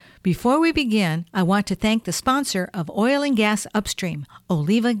Before we begin, I want to thank the sponsor of Oil and Gas Upstream,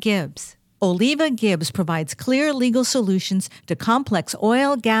 Oliva Gibbs. Oliva Gibbs provides clear legal solutions to complex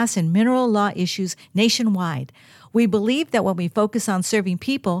oil, gas, and mineral law issues nationwide. We believe that when we focus on serving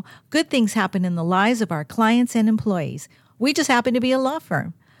people, good things happen in the lives of our clients and employees. We just happen to be a law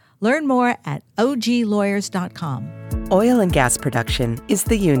firm. Learn more at oglawyers.com. Oil and gas production is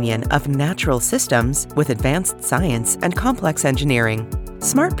the union of natural systems with advanced science and complex engineering.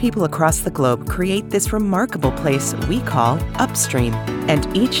 Smart people across the globe create this remarkable place we call upstream,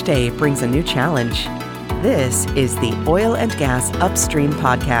 and each day brings a new challenge. This is the Oil and Gas Upstream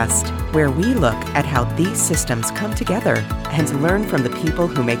podcast, where we look at how these systems come together and learn from the people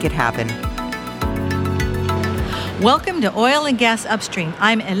who make it happen. Welcome to Oil and Gas Upstream.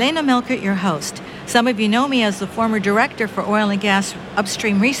 I'm Elena Melkert, your host. Some of you know me as the former director for oil and gas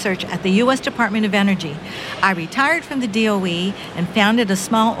upstream research at the U.S. Department of Energy. I retired from the DOE and founded a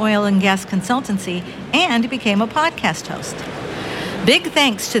small oil and gas consultancy and became a podcast host. Big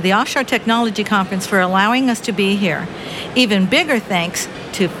thanks to the Offshore Technology Conference for allowing us to be here. Even bigger thanks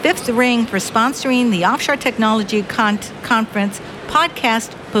to Fifth Ring for sponsoring the Offshore Technology Conference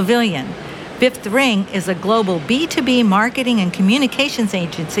Podcast Pavilion. Fifth Ring is a global B2B marketing and communications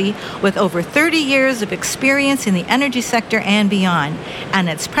agency with over 30 years of experience in the energy sector and beyond, and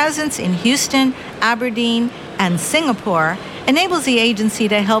its presence in Houston, Aberdeen, and Singapore enables the agency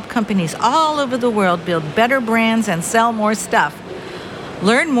to help companies all over the world build better brands and sell more stuff.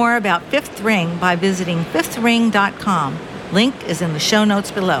 Learn more about Fifth Ring by visiting fifthring.com. Link is in the show notes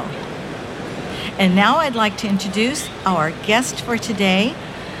below. And now I'd like to introduce our guest for today,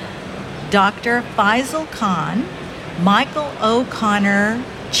 Dr. Faisal Khan, Michael O'Connor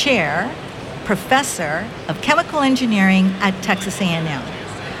Chair, Professor of Chemical Engineering at Texas A&M.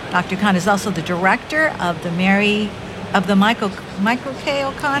 Dr. Khan is also the director of the Michael K.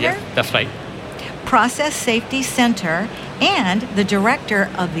 O'Connor? Yes, that's right. Process Safety Center and the director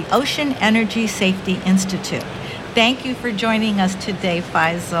of the Ocean Energy Safety Institute. Thank you for joining us today,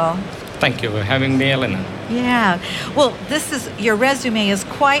 Faisal. Thank you for having me, Elena. Yeah. Well, your resume is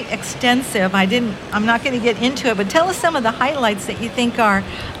quite extensive. I'm not going to get into it, but tell us some of the highlights that you think are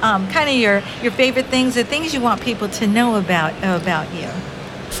kind of your favorite things or things you want people to know about you.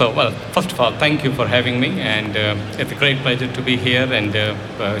 So, well, first of all, thank you for having me, and it's a great pleasure to be here and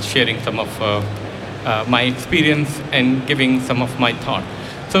sharing some of my experience and giving some of my thought.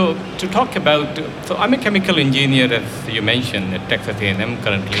 So, to talk about, I'm a chemical engineer, as you mentioned, at Texas A&M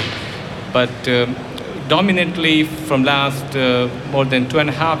currently. But dominantly from last more than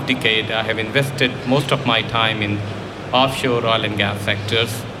 2.5 decades, I have invested most of my time in offshore oil and gas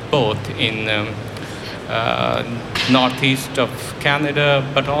sectors, both in northeast of Canada,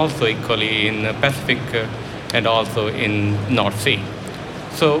 but also equally in the Pacific and also in North Sea.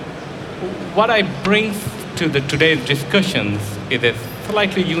 So what I bring to today's discussions is a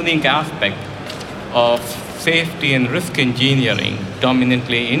slightly unique aspect of safety and risk engineering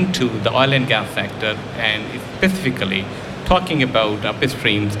dominantly into the oil and gas sector, and specifically talking about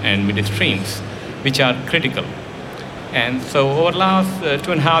upstreams and midstreams, which are critical. And so over the last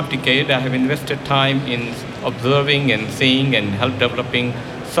 2.5 decades, I have invested time in observing and seeing and help developing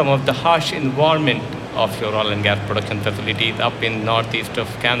some of the harsh environment offshore oil and gas production facilities up in northeast of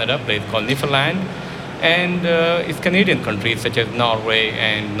Canada, a place called Newfoundland, and its Canadian countries such as Norway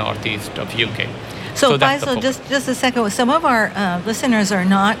and northeast of UK. So Faisal, just a second. Some of our listeners are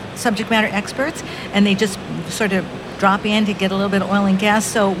not subject matter experts, and they just sort of drop in to get a little bit of oil and gas.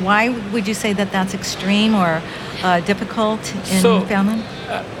 So why would you say that that's extreme or difficult in Newfoundland?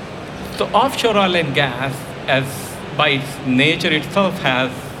 So offshore oil and gas, as by its nature itself,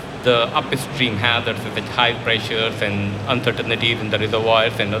 has the upstream hazards such as high pressures and uncertainties in the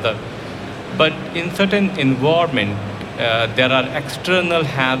reservoirs and other. But in certain environment, there are external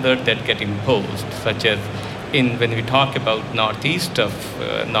hazards that get imposed, such as when we talk about northeast of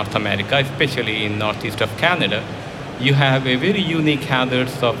North America, especially in northeast of Canada, you have a very unique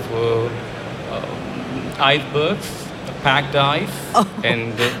hazards of icebergs, packed ice,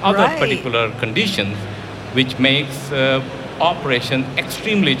 and other particular conditions, which makes operation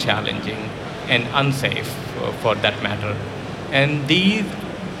extremely challenging and unsafe for that matter. And these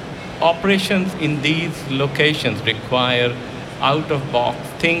operations in these locations require out-of-box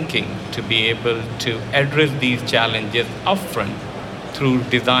thinking to be able to address these challenges upfront through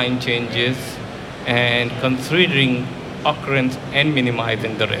design changes and considering occurrence and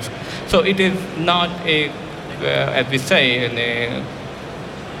minimizing the risk. So it is not as we say, a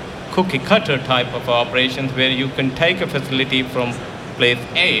cookie cutter type of operations where you can take a facility from place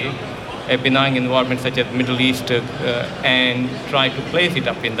A a benign environment such as Middle East and try to place it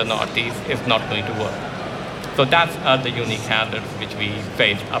up in the Northeast is not going to work. So that's the unique hazards which we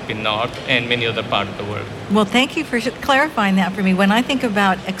face up in North and many other parts of the world. Well, thank you for clarifying that for me. When I think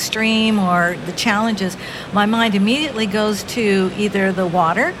about extreme or the challenges, my mind immediately goes to either the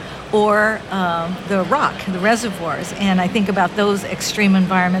water or the rock, the reservoirs, and I think about those extreme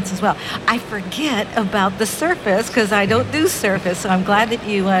environments as well. I forget about the surface because I don't do surface, so I'm glad that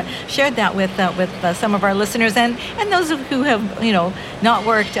you shared that with some of our listeners and those who have not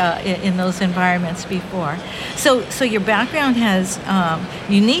worked in those environments before. So your background has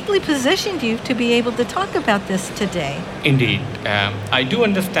uniquely positioned you to be able to talk about this today. Indeed, I do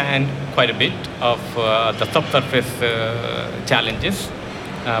understand quite a bit of the subsurface challenges.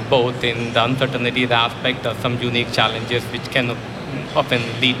 Both in the uncertainties aspect or some unique challenges which can often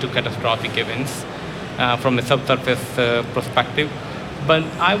lead to catastrophic events from a subsurface perspective. But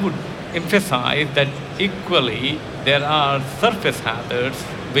I would emphasize that equally there are surface hazards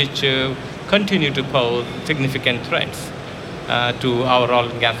which continue to pose significant threats to our oil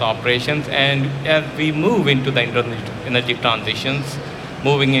and gas operations. And as we move into the energy transitions,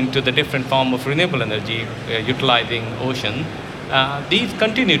 moving into the different form of renewable energy utilizing ocean, these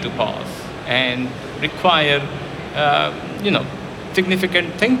continue to pause and require,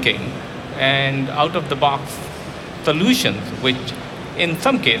 significant thinking and out-of-the-box solutions, which in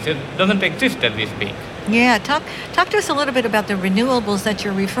some cases doesn't exist as we speak. Yeah, talk to us a little bit about the renewables that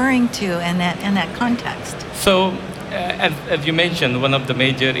you're referring to in that context. So, as you mentioned, one of the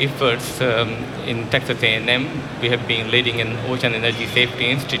major efforts in Texas A&M, we have been leading an Ocean Energy Safety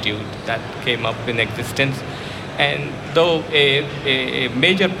Institute that came up in existence. And though a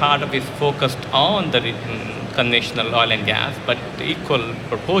major part of it is focused on the conventional oil and gas, but the equal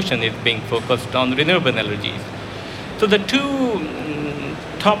proportion is being focused on renewable energies. So the two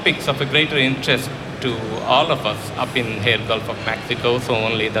topics of a greater interest to all of us up in here Gulf of Mexico, so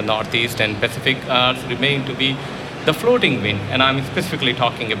only the Northeast and Pacific, remain to be the floating wind. And I'm specifically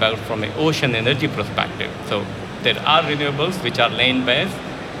talking about from an ocean energy perspective. So there are renewables which are land-based,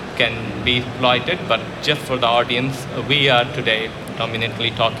 can be exploited, but just for the audience, we are today dominantly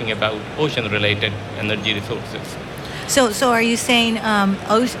talking about ocean-related energy resources. So are you saying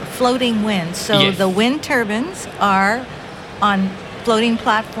floating wind? So yes. The wind turbines are on floating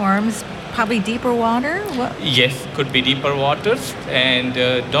platforms, probably deeper water? What? Yes, could be deeper waters, and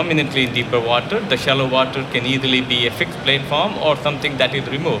dominantly in deeper water. The shallow water can easily be a fixed platform or something that is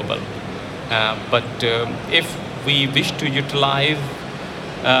removable. But if we wish to utilize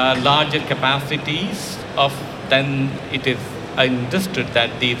larger capacities then it is understood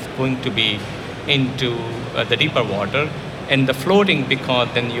that these going to be into the deeper water, and the floating, because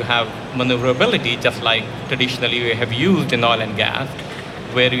then you have maneuverability just like traditionally we have used in oil and gas,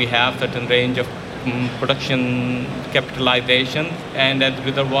 where we have certain range of production capitalization, and as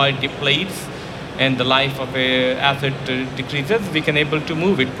reservoir depletes and the life of a asset decreases, we can able to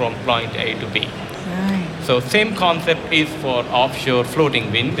move it from point A to B. Right. So same concept is for offshore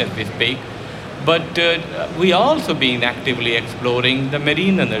floating wind as we speak, but we also been actively exploring the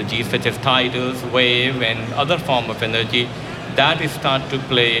marine energy such as tidals, wave, and other form of energy that is start to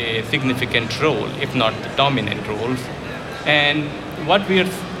play a significant role, if not the dominant roles. And what we are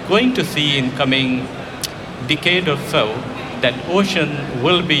going to see in coming decade or so, that ocean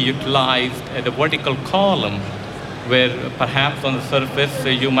will be utilized as a vertical column, where perhaps on the surface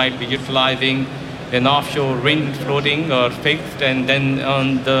you might be utilizing an offshore wind floating or fixed, and then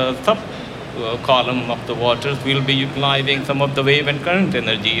on the sub column of the waters we'll be utilizing some of the wave and current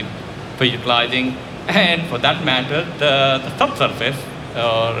energy for utilizing, and for that matter the subsurface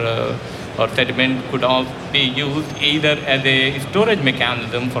or sediment could also be used either as a storage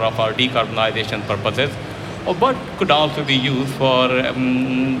mechanism for our decarbonization purposes, or but could also be used for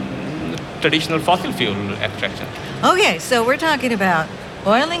traditional fossil fuel extraction. Okay, so we're talking about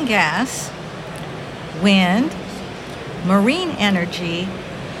oil and gas, wind, marine energy,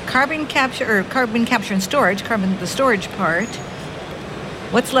 carbon capture and storage, the storage part.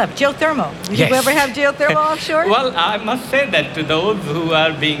 What's left? Geothermal. Did you ever have geothermal offshore? Well, I must say that to those who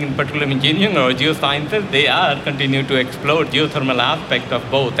are being in petroleum engineering or geosciences, they are continue to explore geothermal aspect of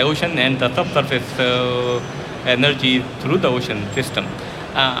both ocean and the subsurface energy through the ocean system.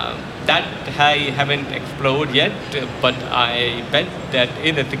 That I haven't explored yet, but I bet that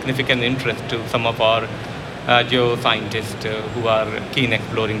is a significant interest to some of our geoscientists who are keen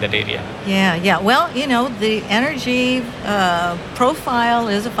exploring that area. Yeah. Well, the energy profile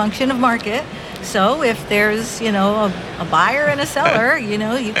is a function of market. So if there's, a buyer and a seller,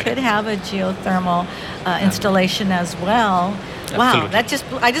 you could have a geothermal installation as well. Wow, I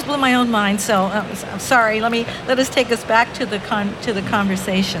just blew my own mind. So I'm sorry. Let us take us back to the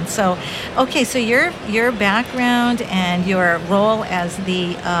conversation. So, okay, so your background and your role as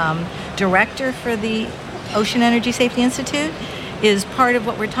the director for the Ocean Energy Safety Institute is part of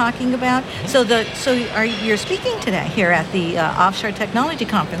what we're talking about. So you're speaking today here at the Offshore Technology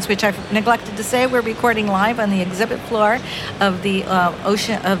Conference, which I've neglected to say. We're recording live on the exhibit floor of the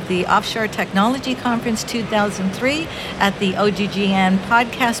Offshore Technology Conference 2003 at the OGGN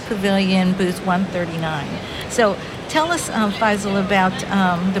Podcast Pavilion, booth 139. So tell us, Faisal, about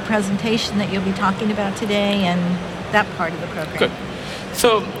the presentation that you'll be talking about today and that part of the program. Good.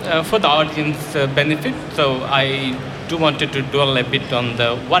 So for the audience benefit, so I wanted to dwell a bit on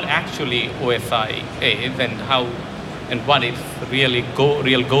what actually OSI is and how and what its real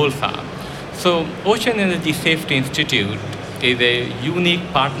goals are. So Ocean Energy Safety Institute is a unique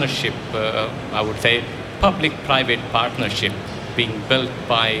partnership, I would say, public-private partnership being built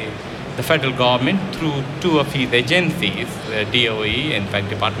by the federal government through two of its agencies, DOE, in fact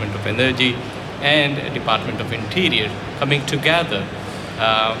Department of Energy, and Department of Interior, coming together,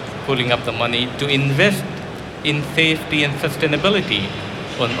 pulling up the money to invest in safety and sustainability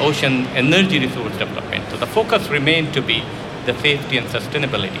on ocean energy resource development. So the focus remained to be the safety and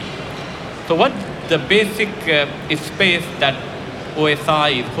sustainability. So what the basic space that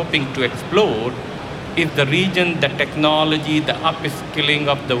OSI is hoping to explore is the region, the technology, the upskilling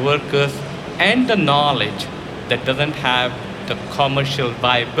of the workers, and the knowledge that doesn't have the commercial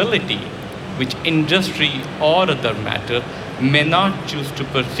viability, which industry or other matter may not choose to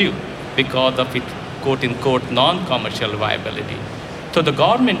pursue because of its quote-unquote non-commercial viability. So the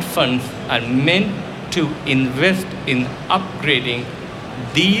government funds are meant to invest in upgrading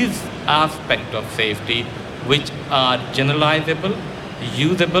these aspects of safety which are generalizable,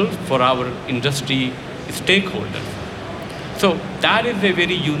 usable for our industry stakeholders. So that is a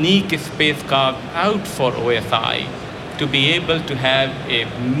very unique space carved out for OSI to be able to have a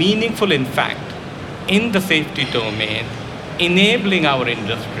meaningful impact in the safety domain, enabling our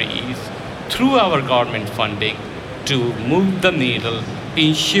industries through our government funding to move the needle,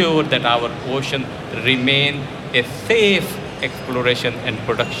 ensure that our ocean remain a safe exploration and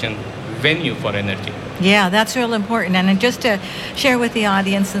production venue for energy. Yeah, that's real important. And just to share with the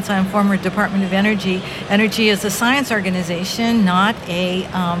audience, since I'm former Department of Energy, Energy is a science organization, not a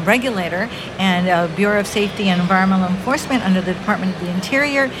regulator, and Bureau of Safety and Environmental Enforcement under the Department of the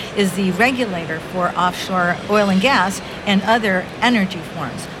Interior is the regulator for offshore oil and gas and other energy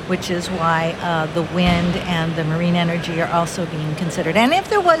forms, which is why the wind and the marine energy are also being considered. And if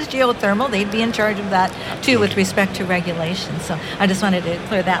there was geothermal, they'd be in charge of that too with respect to regulation. So I just wanted to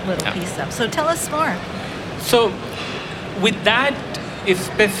clear that little piece up. So tell us more. So with that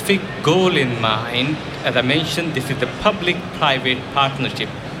specific goal in mind, as I mentioned, this is a public-private partnership.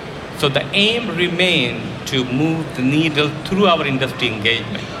 So the aim remains to move the needle through our industry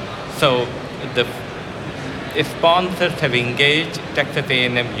engagement. So the sponsors have engaged Texas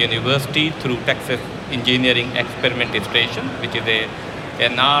A&M University through Texas Engineering Experimentation, which is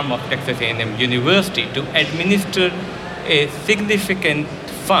an arm of Texas A&M University, to administer a significant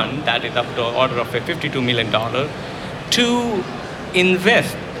fund that is up to the order of $52 million to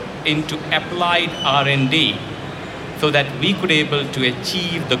invest into applied R&D so that we could able to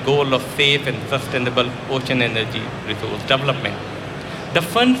achieve the goal of safe and sustainable ocean energy resource development. The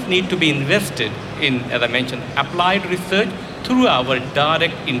funds need to be invested in, as I mentioned, applied research through our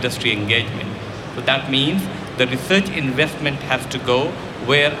direct industry engagement. So that means the research investment has to go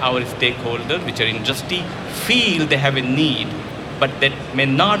where our stakeholders, which are industry, feel they have a need, but that may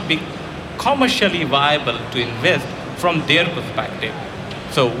not be commercially viable to invest from their perspective.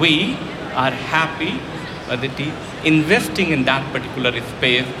 So we are happy investing in that particular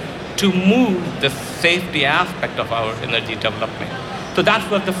space to move the safety aspect of our energy development. So that's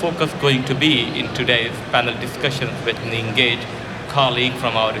what the focus going to be in today's panel discussions with an engaged colleague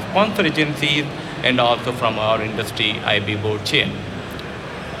from our sponsor agencies and also from our industry IB board chair.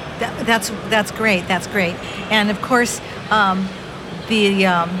 That's great. That's great. And of course,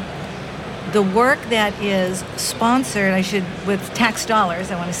 the work that is sponsored, with tax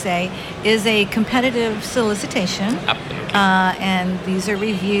dollars, I want to say, is a competitive solicitation. Absolutely. And these are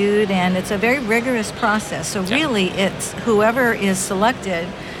reviewed, and it's a very rigorous process. So really, it's whoever is selected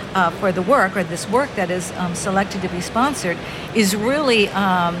for the work, or this work that is selected to be sponsored, is really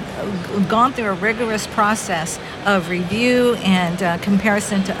gone through a rigorous process of review and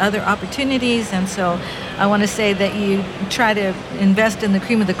comparison to other opportunities. And so I want to say that you try to invest in the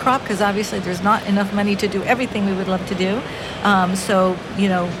cream of the crop, because obviously there's not enough money to do everything we would love to do.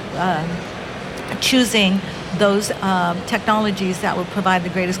 Choosing those technologies that will provide the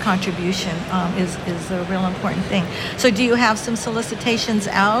greatest contribution is a real important thing. So do you have some solicitations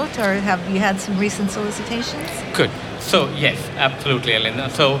out, or have you had some recent solicitations? Good. So yes, absolutely, Elena.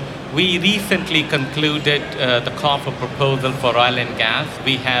 So we recently concluded the call for proposal for oil and gas.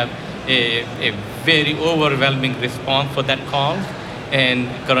 We have a very overwhelming response for that call, and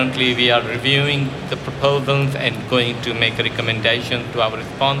currently we are reviewing the proposals and going to make a recommendation to our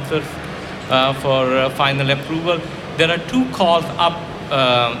sponsors for final approval. There are 2 calls up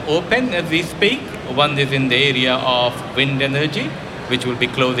open as we speak. One is in the area of wind energy, which will be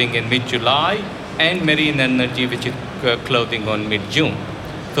closing in mid-July, and marine energy, which is closing on mid-June.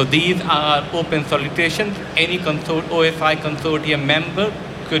 So these are open solicitations. Any OSI consortium member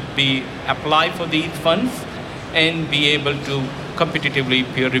could apply for these funds and be able to competitively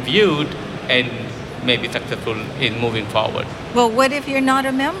peer reviewed and maybe successful in moving forward. Well, what if you're not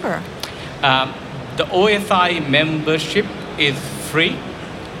a member? The OSI membership is free.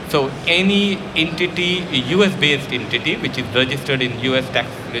 So any entity, US-based entity, which is registered in US tax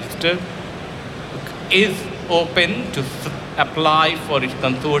register, is open to apply for its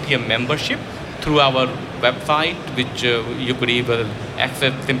consortium membership through our website, which you could either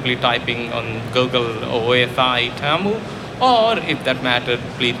access simply typing on Google OSI TAMU, or if that matters,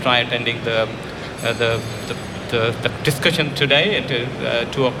 please try attending the discussion today at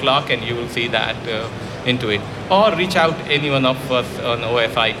 2 o'clock, and you will see that into it. Or reach out to any one of us on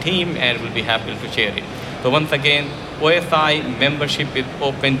OSI team, and we'll be happy to share it. So once again, OSI membership is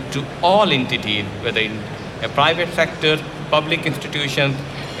open to all entities, whether in a private sector, public institutions,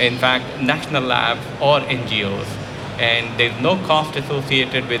 in fact, national labs or NGOs. And there's no cost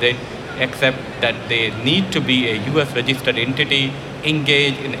associated with it, except that they need to be a US registered entity,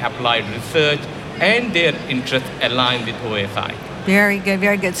 engaged in applied research, and their interests align with OSI. Very good,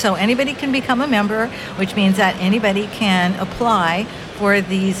 very good. So anybody can become a member, which means that anybody can apply for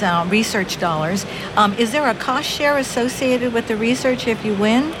these research dollars. Is there a cost share associated with the research if you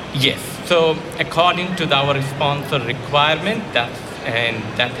win? Yes. So according to our sponsor requirement, that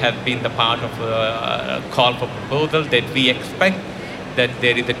has been the part of a call for proposal, that we expect that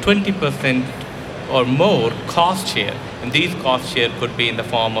there is a 20% or more cost share. And these cost share could be in the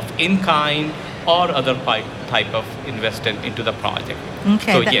form of in-kind or other type of investment into the project.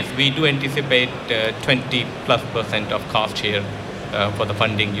 Okay, so yes, we do anticipate 20+% of cost share for the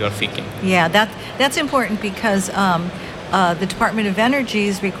funding you are seeking. Yeah, that's important because the Department of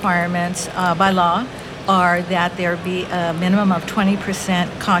Energy's requirements by law are that there be a minimum of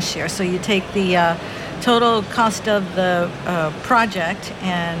 20% cost share. So you take the total cost of the project,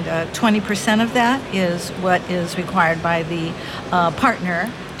 and 20% of that is what is required by the partner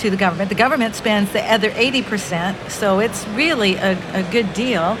to the government. The government spends the other 80%, so it's really a good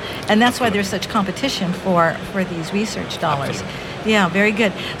deal, and that's why there's such competition for these research dollars. Absolutely. Yeah, very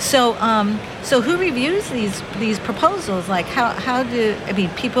good. So so who reviews these proposals? Like how do, I mean,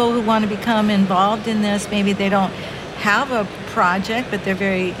 people who want to become involved in this, maybe they don't have a project, but they're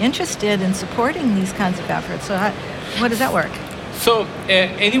very interested in supporting these kinds of efforts. So what does that work? So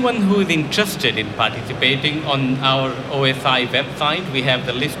anyone who is interested in participating, on our OSI website, we have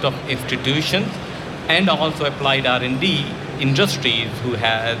the list of institutions and also applied R&D industries who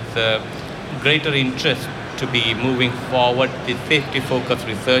has greater interest to be moving forward with safety-focused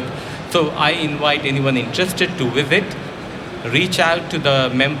research. So I invite anyone interested to visit, reach out to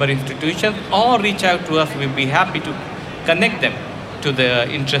the member institutions, or reach out to us. We'll be happy to connect them to the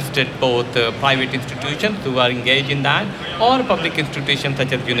interested both private institutions who are engaged in that, or public institutions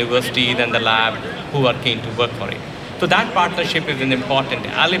such as universities and the lab who are keen to work for it. So that partnership is an important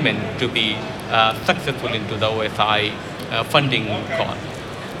element to be successful into the OSI funding call.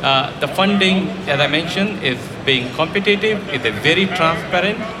 The funding, as I mentioned, is being competitive, is very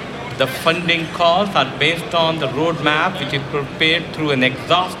transparent. The funding calls are based on the roadmap, which is prepared through an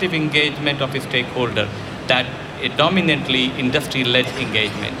exhaustive engagement of a stakeholder, that a dominantly industry-led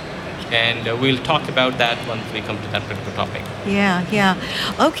engagement. And we'll talk about that once we come to that particular topic. Yeah.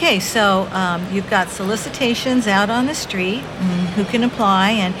 Okay, so you've got solicitations out on the street, who can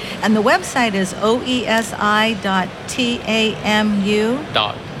apply, and the website is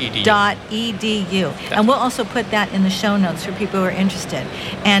oesi.tamu.edu. And we'll also put that in the show notes for people who are interested.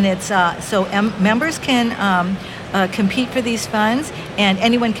 And it's members can compete for these funds, and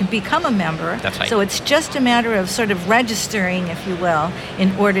anyone can become a member. That's right. So it's just a matter of sort of registering, if you will,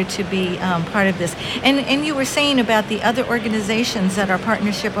 in order to be part of this. And you were saying about the other organizations that are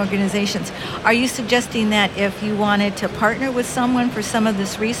partnership organizations. Are you suggesting that if you wanted to partner with someone for some of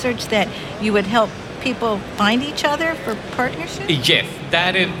this research, that you would help people find each other for partnership? Yes,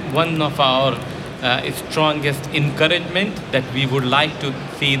 that is one of our strongest encouragement that we would like to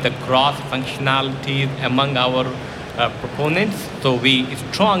see the cross functionalities among our proponents. So we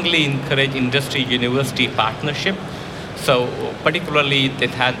strongly encourage industry-university partnership. So particularly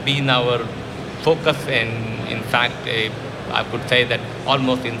this has been our focus, and in fact I could say that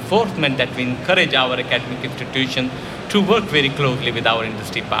almost enforcement, that we encourage our academic institutions to work very closely with our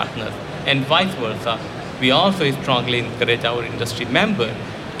industry partners, and vice versa. We also strongly encourage our industry members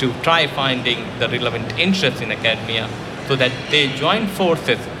to try finding the relevant interests in academia so that they join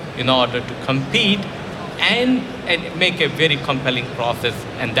forces in order to compete and make a very compelling process,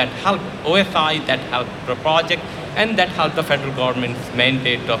 and that help OSI, that help the project, and that help the federal government's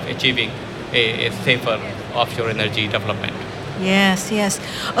mandate of achieving a safer offshore energy development. Yes, yes.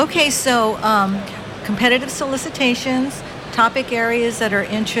 Okay, so competitive solicitations, topic areas that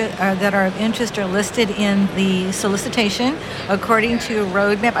are of interest are listed in the solicitation according to a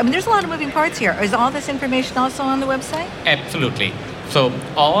roadmap. I mean, there's a lot of moving parts here. Is all this information also on the website? Absolutely. So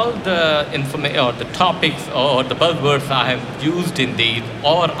all the information or the topics or the buzzwords I have used in these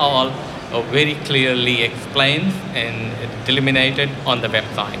are all very clearly explained and delimited on the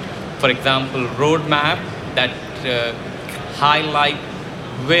website. For example, roadmap that highlight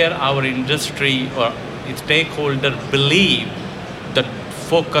where our industry or stakeholders believe the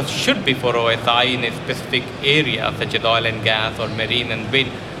focus should be for OSI in a specific area, such as oil and gas or marine and wind,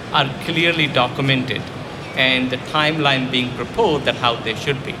 are clearly documented, and the timeline being proposed that how they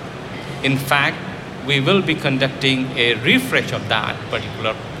should be. In fact, we will be conducting a refresh of that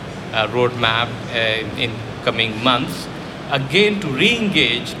particular roadmap in coming months, again to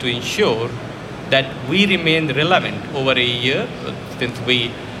re-engage to ensure that we remain relevant. Over a year since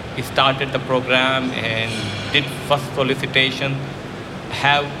we started the program and did first solicitation,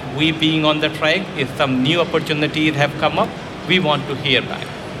 have we been on the track? If some new opportunities have come up, we want to hear back.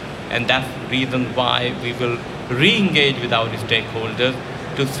 And that's the reason why we will re-engage with our stakeholders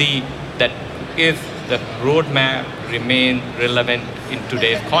to see that if the roadmap remains relevant in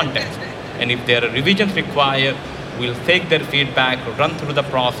today's context. And if there are revisions required, we'll take their feedback, run through the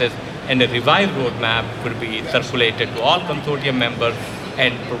process, and a revised roadmap will be circulated to all consortium members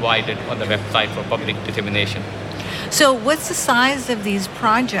and provided on the website for public dissemination. So what's the size of these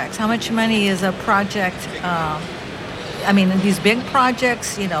projects? How much money is a project? I mean, these big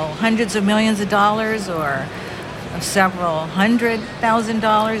projects, hundreds of millions of dollars or several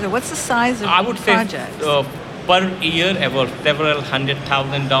 $100,000, or what's the size of I would projects? say per year about several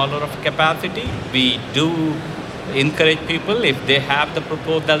 $100,000 of capacity. We do encourage people, if they have the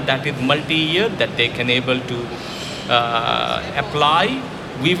proposal that is multi-year, that they can able to apply.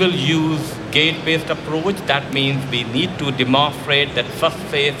 We will use gate-based approach. That means we need to demonstrate that first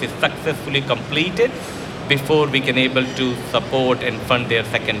phase is successfully completed before we can able to support and fund their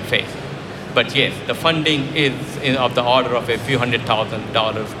second phase. But yes, the funding is of the order of a few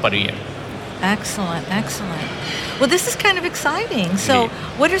 $100,000 per year. Excellent, excellent. Well, this is kind of exciting. So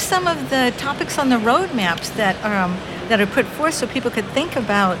what are some of the topics on the roadmaps that are put forth so people could think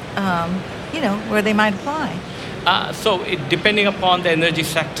about, where they might apply? So depending upon the energy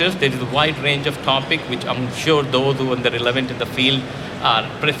sectors, there is a wide range of topics which I'm sure those who are relevant in the field are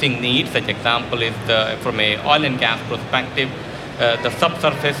pressing needs. Such example is from a oil and gas perspective, the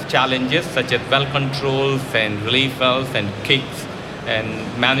subsurface challenges such as well controls and relief wells and kicks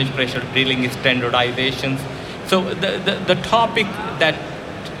and managed pressure drilling standardizations. So the topic that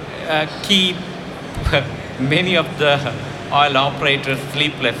keep many of the oil operators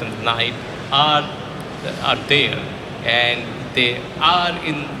sleepless at night are there, and they are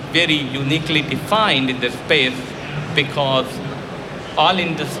very uniquely defined in this space because all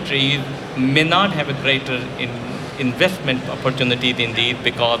industries may not have a greater investment opportunities in these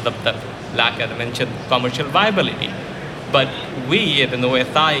because of the lack, as I mentioned, commercial viability. But we at an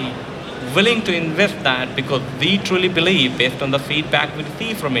OSI willing to invest that because we truly believe, based on the feedback we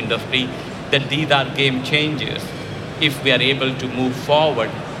receive from industry, that these are game changers if we are able to move forward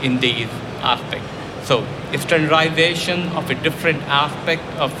in these aspects. So standardization of a different aspect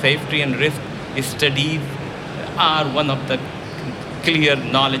of safety and risk studies are one of the clear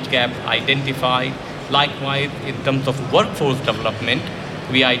knowledge gaps identified. Likewise, in terms of workforce development,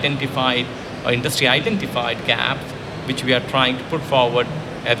 we identified, or industry identified gaps, which we are trying to put forward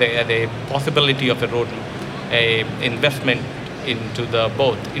as a possibility of a investment into the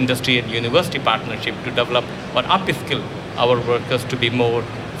both industry and university partnership to develop or upskill our workers to be more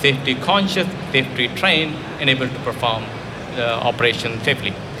safety conscious, safety trained, and able to perform the operation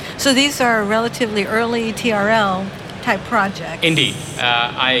safely. So these are relatively early TRL type projects. Indeed.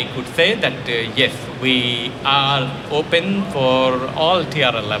 I could say that yes, we are open for all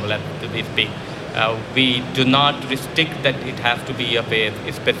TRL level as we speak. We do not restrict that it has to be of a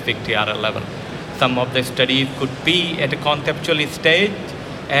specific TRL level. Some of the studies could be at a conceptual stage,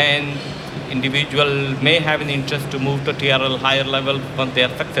 and individual may have an interest to move to TRL higher level once they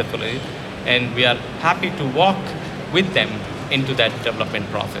are successful, and we are happy to walk with them into that development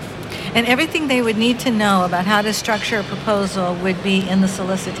process. And everything they would need to know about how to structure a proposal would be in the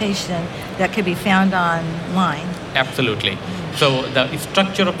solicitation that could be found online. Absolutely. So the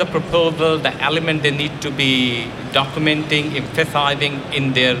structure of the proposal, the element they need to be documenting, emphasizing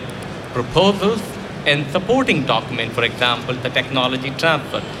in their proposals, and supporting document, for example, the technology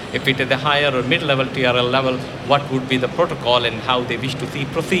transfer. If it is a higher or mid-level TRL level, what would be the protocol and how they wish to see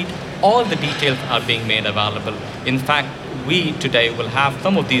proceed. All the details are being made available. In fact, we today will have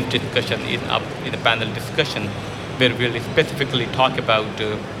some of these discussions in a panel discussion where we'll specifically talk about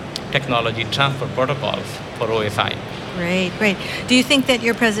technology transfer protocols for OSI. Great. Do you think that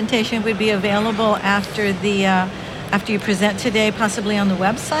your presentation would be available after you present today, possibly on the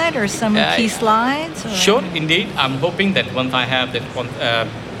website or some key slides? Or? Sure, indeed. I'm hoping that once I have the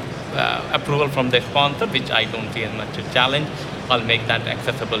approval from the sponsor, which I don't see as much a challenge, I'll make that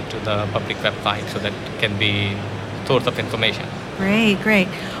accessible to the public website so that it can be source of information. Great.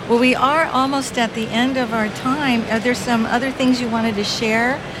 Well, we are almost at the end of our time. Are there some other things you wanted to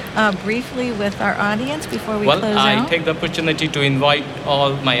share briefly with our audience before we close out? Well, I take the opportunity to invite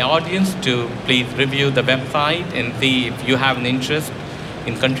all my audience to please review the website and see if you have an interest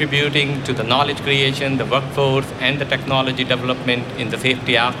in contributing to the knowledge creation, the workforce, and the technology development in the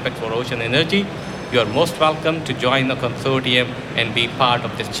safety aspect for ocean energy. You are most welcome to join the consortium and be part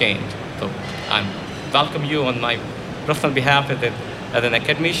of this change. So I welcome you on my personal behalf as an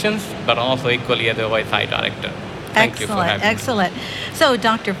academician, but also equally as a OSI director. Thank you for having me. Excellent. So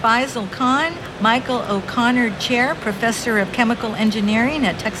Dr. Faisal Khan, Michael O'Connor Chair, Professor of Chemical Engineering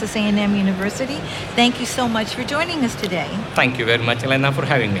at Texas A&M University, thank you so much for joining us today. Thank you very much, Elena, for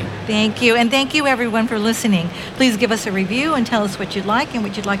having me. Thank you. And thank you, everyone, for listening. Please give us a review and tell us what you'd like and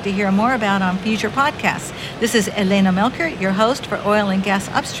what you'd like to hear more about on future podcasts. This is Elena Melker, your host for Oil and Gas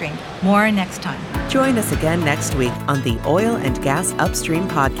Upstream. More next time. Join us again next week on the Oil and Gas Upstream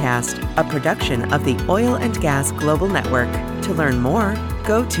podcast, a production of the Oil and Gas Global Network. To learn more,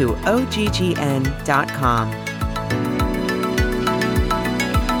 go to oggn.com.